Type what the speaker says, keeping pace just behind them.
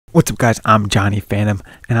What's up, guys? I'm Johnny Phantom,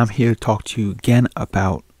 and I'm here to talk to you again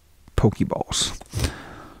about Pokeballs.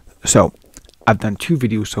 So, I've done 2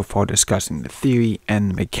 videos so far discussing the theory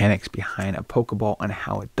and the mechanics behind a Pokeball and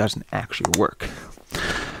how it doesn't actually work.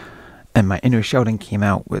 And my inner Sheldon came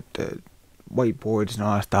out with the whiteboards and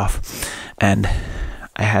all that stuff, and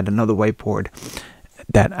I had another whiteboard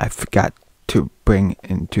that I forgot to bring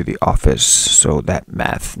into the office, so that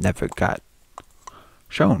math never got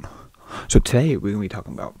shown. So today we're going to be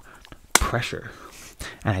talking about pressure,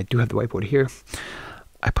 and I do have the whiteboard here.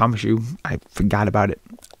 I promise you I forgot about it.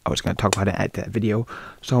 I was going to talk about it at that video,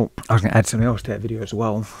 so I was going to add something else to that video as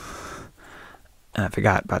well, and I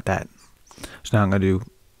forgot about that. So now I'm going to do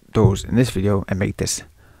those in this video and make this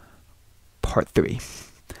part 3.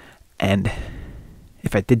 And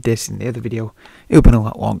if I did this in the other video, it would have been a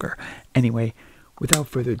lot longer. Anyway, without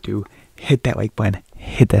further ado, hit that like button,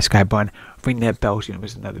 hit that subscribe button, ring that bell so you don't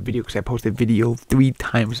miss another video, because I post a video 3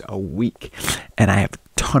 times a week, and I have a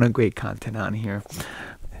ton of great content on here.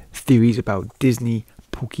 Theories about Disney,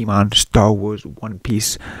 Pokemon, Star Wars, One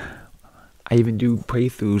Piece. I even do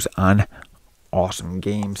playthroughs on awesome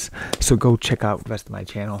games, so go check out the rest of my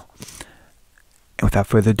channel. And without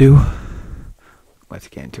further ado, let's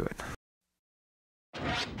get into it.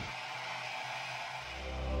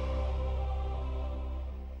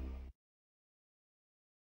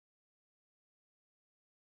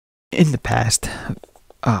 In the past,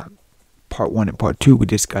 part 1 and part 2, we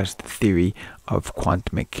discussed the theory of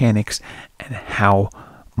quantum mechanics and how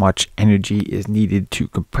much energy is needed to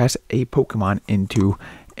compress a Pokemon into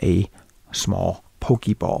a small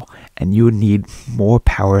Pokeball, and you would need more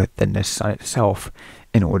power than the sun itself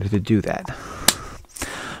in order to do that.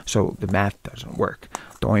 So the math doesn't work.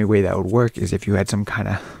 The only way that would work is if you had some kind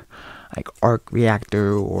of like arc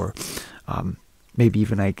reactor, or maybe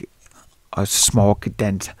even like a small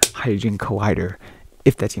condensed hydrogen collider,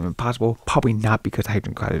 if that's even possible. Probably not, because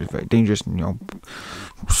hydrogen collider is very dangerous, and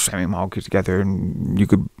slamming molecules together and you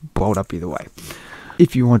could blow it up either way.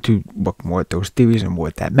 If you want to look more at those theories and more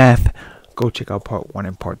at that math, go check out part 1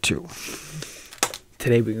 and part 2.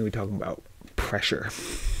 Today we're going to be talking about pressure.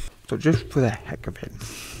 So just for the heck of it,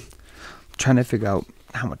 trying to figure out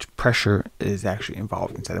how much pressure is actually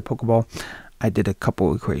involved inside a Pokeball, I did a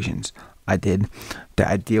couple equations. I did the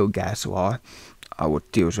ideal gas law, which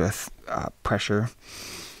deals with pressure.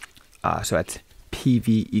 So that's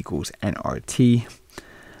PV equals nRT,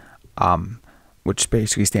 which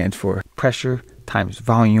basically stands for pressure times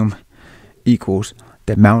volume equals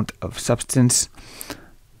the amount of substance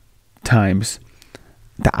times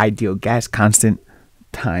the ideal gas constant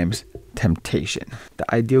times temptation. The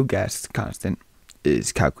ideal gas constant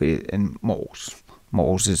is calculated in moles.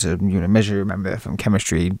 Moles is a unit of measure, remember that from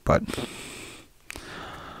chemistry, but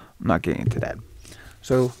I'm not getting into that.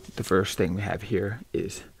 So the first thing we have here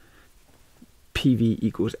is PV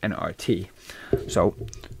equals nRT. So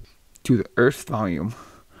to the Earth's volume,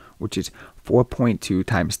 which is 4.2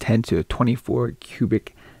 times 10 to the 24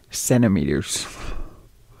 cubic centimeters,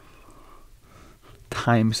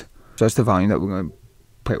 times, so that's the volume that we're going to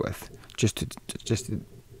play with, just to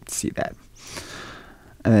see that.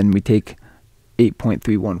 And then we take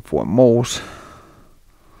 8.314 moles.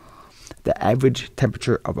 The average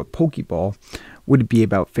temperature of a Pokeball would be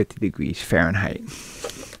about 50 degrees Fahrenheit.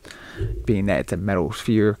 Being that it's a metal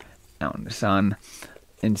sphere out in the sun,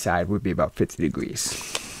 inside would be about 50 degrees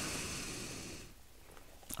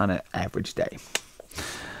on an average day,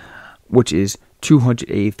 which is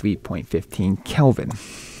 283.15 Kelvin.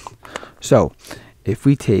 So if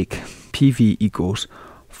we take PV equals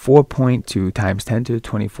 4.2 times 10 to the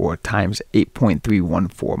 24 times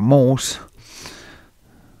 8.314 moles,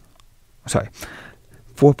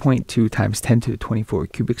 4.2 times 10 to the 24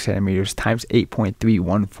 cubic centimeters times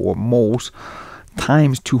 8.314 moles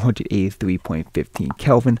times 283.15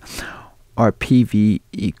 Kelvin, our PV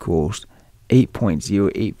equals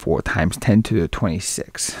 8.084 times 10 to the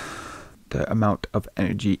 26, the amount of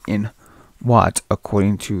energy in watts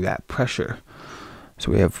according to that pressure.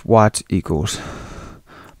 So we have watts equals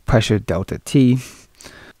pressure delta T.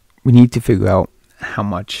 We need to figure out how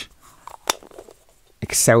much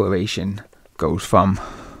acceleration goes from,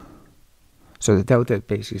 so the delta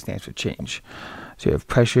basically stands for change. So you have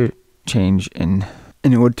pressure change, in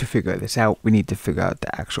order to figure this out, we need to figure out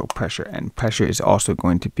the actual pressure, and pressure is also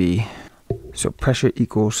going to be, so pressure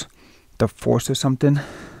equals the force of something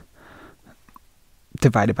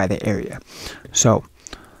divided by the area. So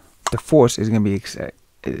the force is going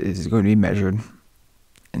to be measured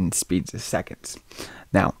in speeds of seconds.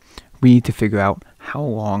 Now we need to figure out how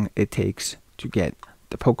long it takes to get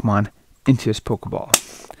the Pokemon into this Pokeball.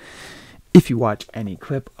 If you watch any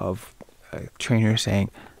clip of a trainer saying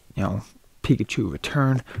you know, Pikachu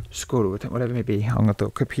return, Squirtle return, whatever it may be. I'm going to throw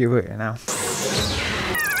a clip here right now.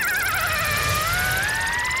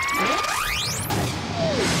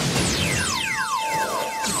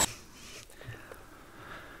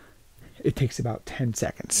 It takes about 10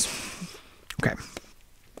 seconds. Okay.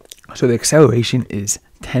 So the acceleration is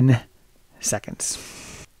 10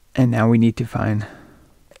 seconds. And now we need to find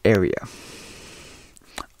area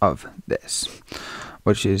of this,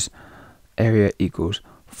 which is area equals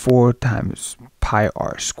 4 times pi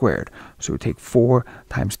r squared. So we take 4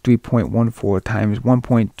 times 3.14 times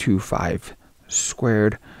 1.25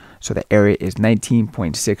 squared. So the area is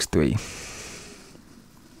 19.63.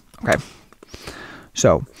 Okay.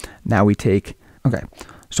 So now we take, okay,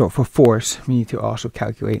 so for force, we need to also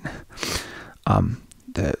calculate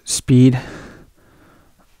the speed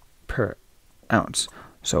per ounce.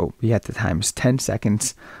 So we have to times 10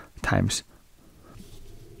 seconds times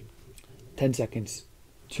 10 seconds,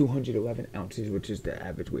 211 ounces, which is the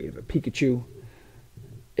average weight of a Pikachu.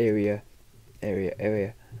 Area,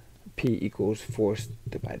 P equals force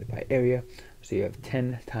divided by area. So you have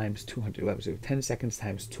 10 times 211. So 10 seconds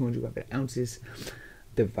times 211 ounces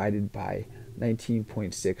divided by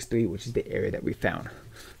 19.63, which is the area that we found.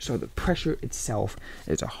 So the pressure itself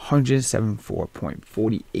is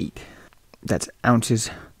 174.48. That's ounces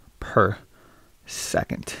per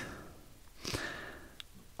second.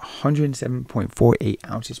 107.48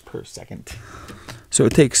 ounces per second. So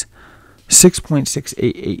it takes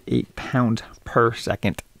 6.6888 pounds per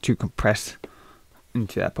second to compress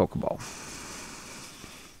into that Pokeball.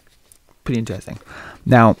 Pretty interesting.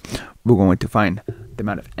 Now we're going to find the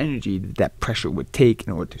amount of energy that pressure would take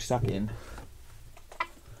in order to suck in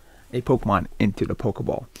a Pokemon into the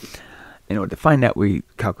Pokeball. In order to find that, we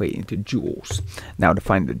calculate into joules. Now to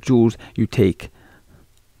find the joules, you take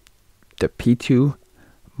the P2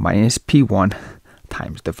 minus P1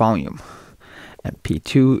 times the volume. And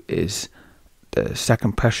P2 is the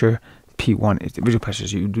second pressure, P1 is the original pressure,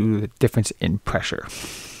 so you do the difference in pressure.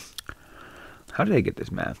 How did I get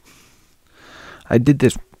this math? I did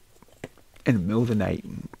this in the middle of the night,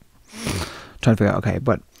 trying to figure out, okay,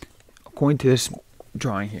 but according to this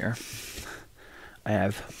drawing here, I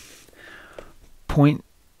have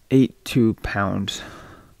 0.82 pounds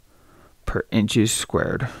per inches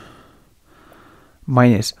squared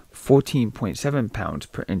minus 14.7 pounds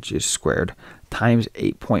per inches squared times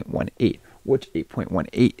 8.18, which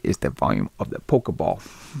 8.18 is the volume of the Pokeball.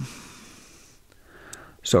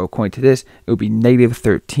 So according to this, it would be negative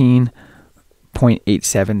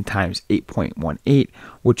 13.87 times 8.18,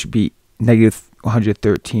 which would be negative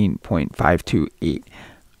 113.528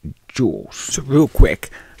 joules. So real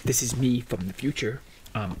quick, this is me from the future.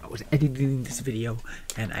 I was editing this video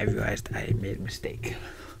and I realized I made a mistake.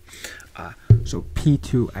 So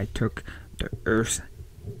P2, I took the Earth's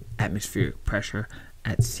atmospheric pressure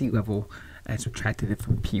at sea level and subtracted it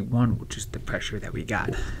from P1, which is the pressure that we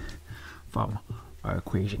got from our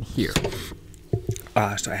equation here.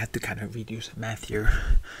 So I had to kind of redo some math here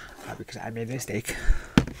because I made a mistake.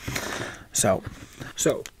 So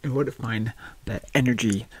in order to find the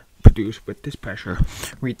energy produced with this pressure,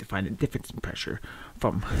 we need to find the difference in pressure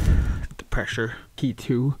from the pressure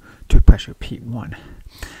P2 to pressure P1.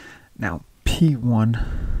 Now P1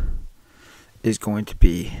 is going to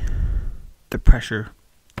be the pressure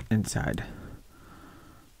inside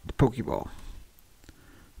the Pokeball,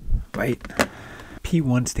 right?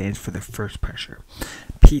 P1 stands for the first pressure.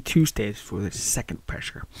 P2 stands for the second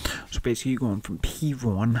pressure. So basically, you're going from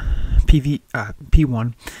P1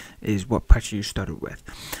 is what pressure you started with,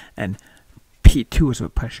 and P2 is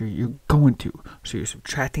what pressure you're going to. So you're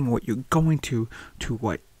subtracting what you're going to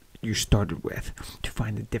what you started with to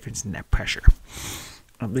find the difference in that pressure.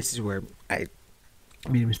 This is where I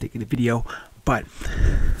made a mistake in the video, but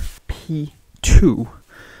P2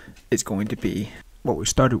 is going to be what we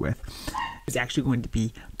started with. Is actually going to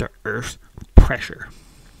be the Earth's pressure.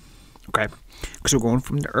 Okay, because we're going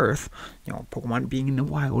from the Earth, you know, Pokemon being in the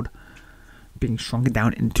wild, being shrunken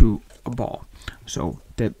down into a ball. So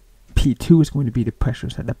the P2 is going to be the pressure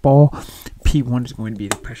inside the ball. P1 is going to be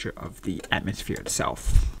the pressure of the atmosphere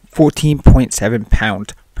itself. 14.7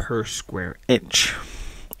 pounds per square inch.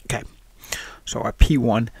 Okay, so our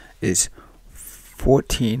P1 is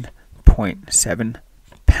 14.7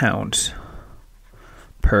 pounds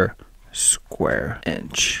per square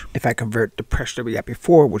inch. If I convert the pressure that we got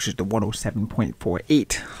before, which is the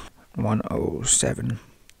 107.48,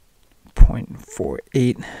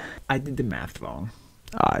 107.48, I did the math wrong.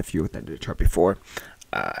 If you looked at the chart before,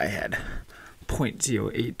 I had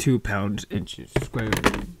 0.082 pounds inches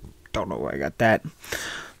squared. Don't know where I got that,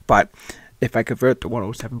 but if I convert the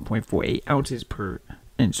 107.48 ounces per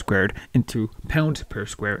inch squared into pounds per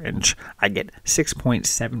square inch, I get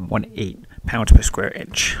 6.718 pounds per square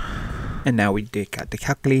inch. And now we take out the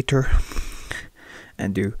calculator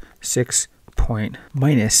and do 6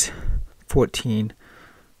 minus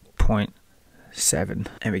 14.7,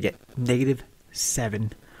 and we get negative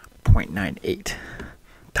 7.98.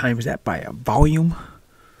 Times that by a volume,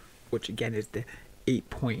 which again is the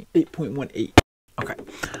 8.18. Okay.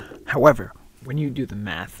 However, when you do the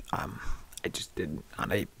math, I just did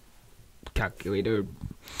on a calculator.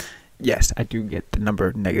 Yes, I do get the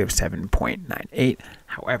number negative 7.98.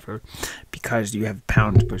 However, because you have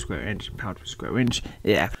pounds per square inch,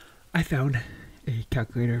 yeah, I found a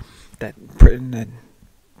calculator that put in the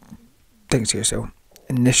things here. So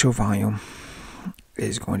initial volume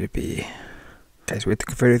is going to be, guys, we have to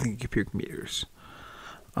convert everything to cubic meters.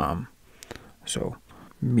 So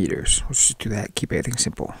meters. Let's just do that. Keep everything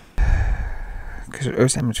simple. Because the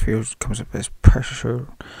Earth's atmosphere comes up as pressure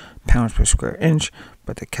pounds per square inch,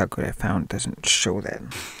 but the calculator I found doesn't show that.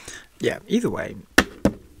 Yeah, either way,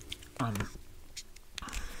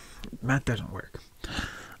 math doesn't work.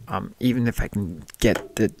 Even if I can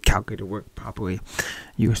get the calculator to work properly,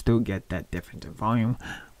 you still get that difference in volume,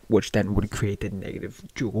 which then would create the negative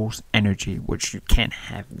joules energy, which you can't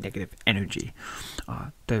have negative energy.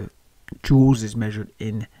 The joules is measured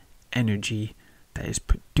in energy that is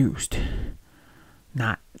produced,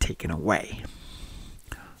 not taken away.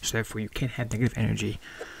 So therefore you can't have negative energy,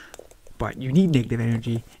 but you need negative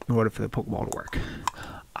energy in order for the Pokeball to work.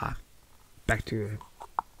 Back to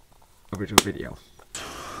the original video.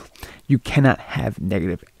 You cannot have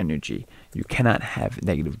negative energy. You cannot have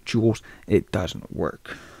negative joules. It doesn't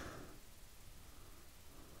work.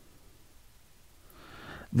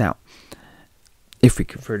 Now, if we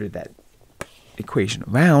converted that equation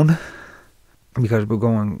around, because we're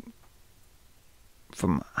going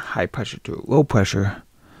from high pressure to low pressure,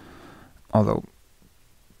 although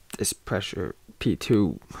this pressure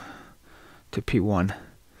P2 to P1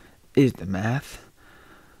 is the math,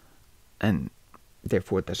 and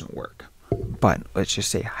therefore it doesn't work. But let's just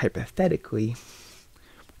say hypothetically,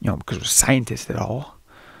 because we're scientists at all,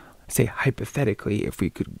 say hypothetically, if we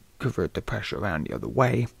could convert the pressure around the other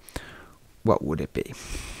way, what would it be?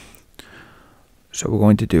 So we're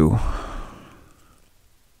going to do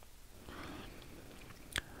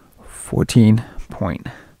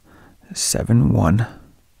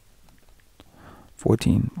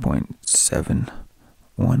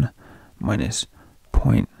 14.71 minus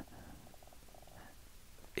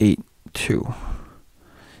 0.82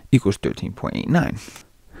 equals 13.89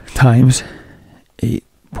 times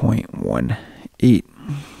 8.18.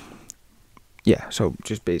 Yeah, so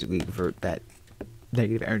just basically convert that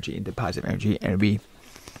negative energy into positive energy, and it'll be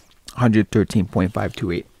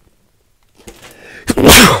 113.528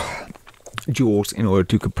 joules in order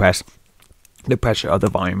to compress the pressure of the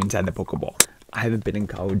volume inside the Pokeball. I haven't been in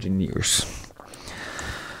college in years.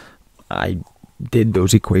 I did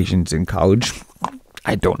those equations in college.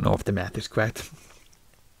 I don't know if the math is correct.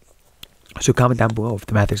 So comment down below if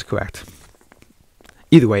the math is correct.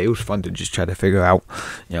 Either way, it was fun to just try to figure out,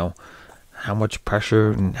 how much pressure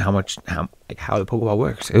and how the Pokeball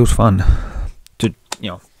works. It was fun to,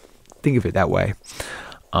 think of it that way.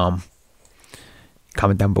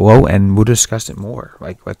 Comment down below and we'll discuss it more.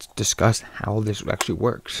 Let's discuss how this actually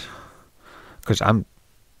works, because I'm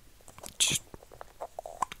just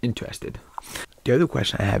interested. The other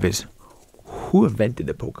question I have is, who invented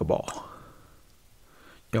the Pokeball?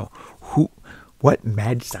 What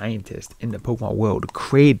mad scientist in the Pokemon world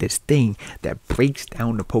created this thing that breaks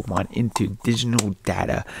down the Pokemon into digital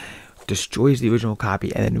data, destroys the original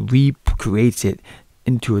copy, and then recreates it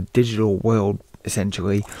into a digital world,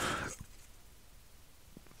 essentially,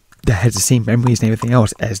 that has the same memories and everything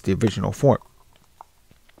else as the original form?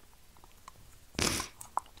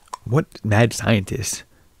 What mad scientist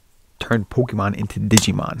turned Pokemon into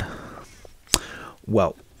Digimon?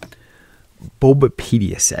 Well,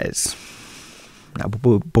 Bulbapedia says. Now,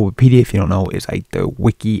 Bulbapedia, if you don't know, is like the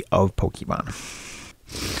wiki of Pokemon.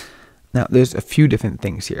 Now, there's a few different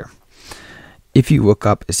things here. If you look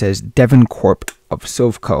up, it says Devon Corp of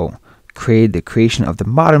Silvco created the creation of the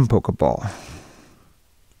modern Pokeball.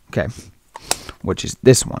 Okay, which is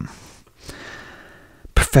this one.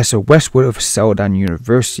 Professor Westwood of Celadon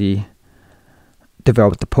University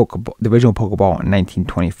developed the original Pokeball in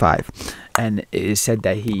 1925, and it is said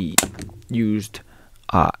that he used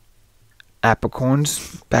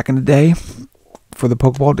apricorns back in the day for the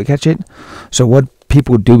Pokeball to catch it. So what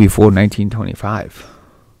people do before 1925?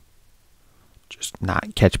 Just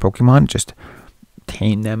not catch Pokemon, just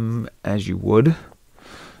tame them as you would,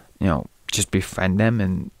 just befriend them,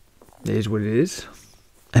 and it is what it is.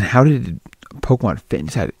 And how did Pokemon fit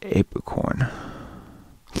inside Apricorn?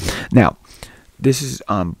 Now, this is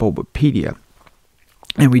on Bulbapedia,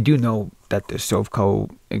 and we do know that the Silph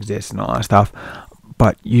exists and all that stuff,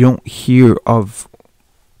 but you don't hear of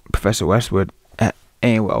Professor Westwood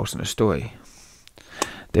anywhere else in the story.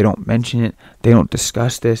 They don't mention it. They don't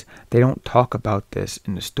discuss this. They don't talk about this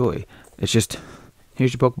in the story. It's just,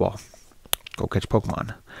 here's your Pokeball. Go catch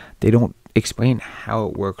Pokemon. They don't explain how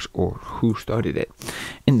it works or who started it.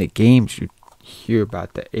 In the games, you hear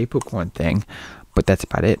about the Apricorn thing, but that's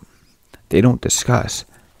about it. They don't discuss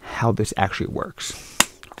how this actually works,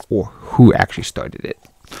 or who actually started it,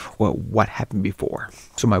 or what happened before.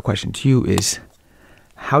 So my question to you is,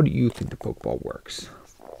 how do you think the Pokeball works?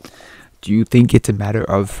 Do you think it's a matter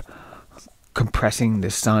of compressing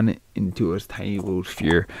the sun into a tiny little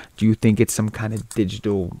sphere? Do you think it's some kind of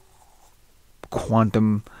digital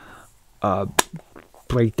quantum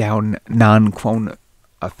breakdown non-clone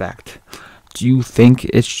effect? Do you think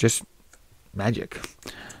it's just magic?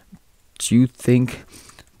 Do you think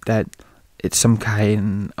that it's some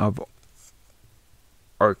kind of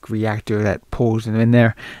arc reactor that pulls them in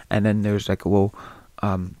there, and then there's like a little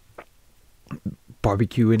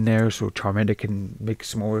barbecue in there so Charmander can make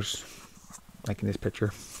s'mores, like in this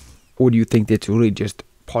picture? Or do you think it's really just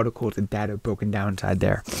particles of data broken down inside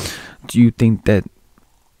there? Do you think that,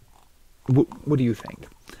 what do you think?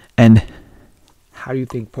 And how do you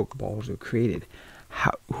think Pokeballs were created?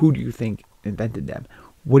 Who do you think invented them?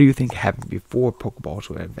 What do you think happened before Pokeballs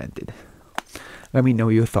were invented? Let me know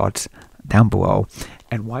your thoughts down below.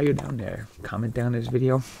 And while you're down there, comment down this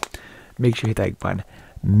video. Make sure you hit the like button.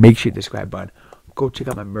 Make sure you hit the subscribe button. Go check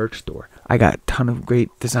out my merch store. I got a ton of great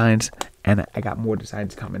designs, and I got more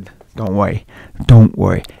designs coming. Don't worry. Don't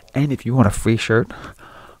worry. And if you want a free shirt,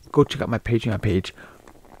 go check out my Patreon page.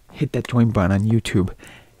 Hit that join button on YouTube.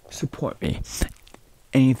 Support me.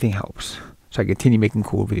 Anything helps. So I continue making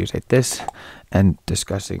cool videos like this and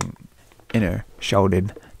discussing inner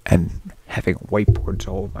Sheldon and having whiteboards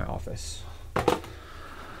all over my office. I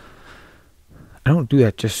don't do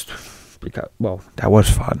that just because, well, that was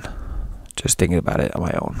fun. Just thinking about it on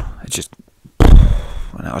my own. It's just,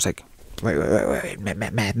 and I was like, wait,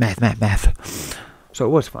 math. So it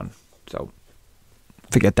was fun. So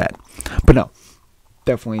forget that. But no,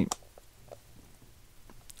 definitely,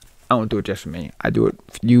 I don't do it just for me. I do it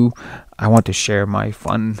for you. I want to share my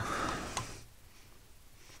fun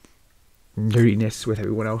nerdiness with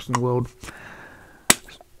everyone else in the world.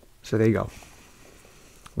 So there you go.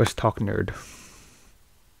 Let's talk nerd.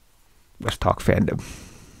 Let's talk fandom.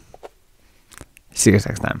 See you guys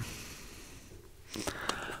next time.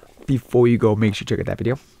 Before you go, make sure you check out that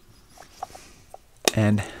video.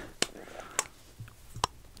 And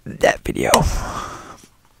that video.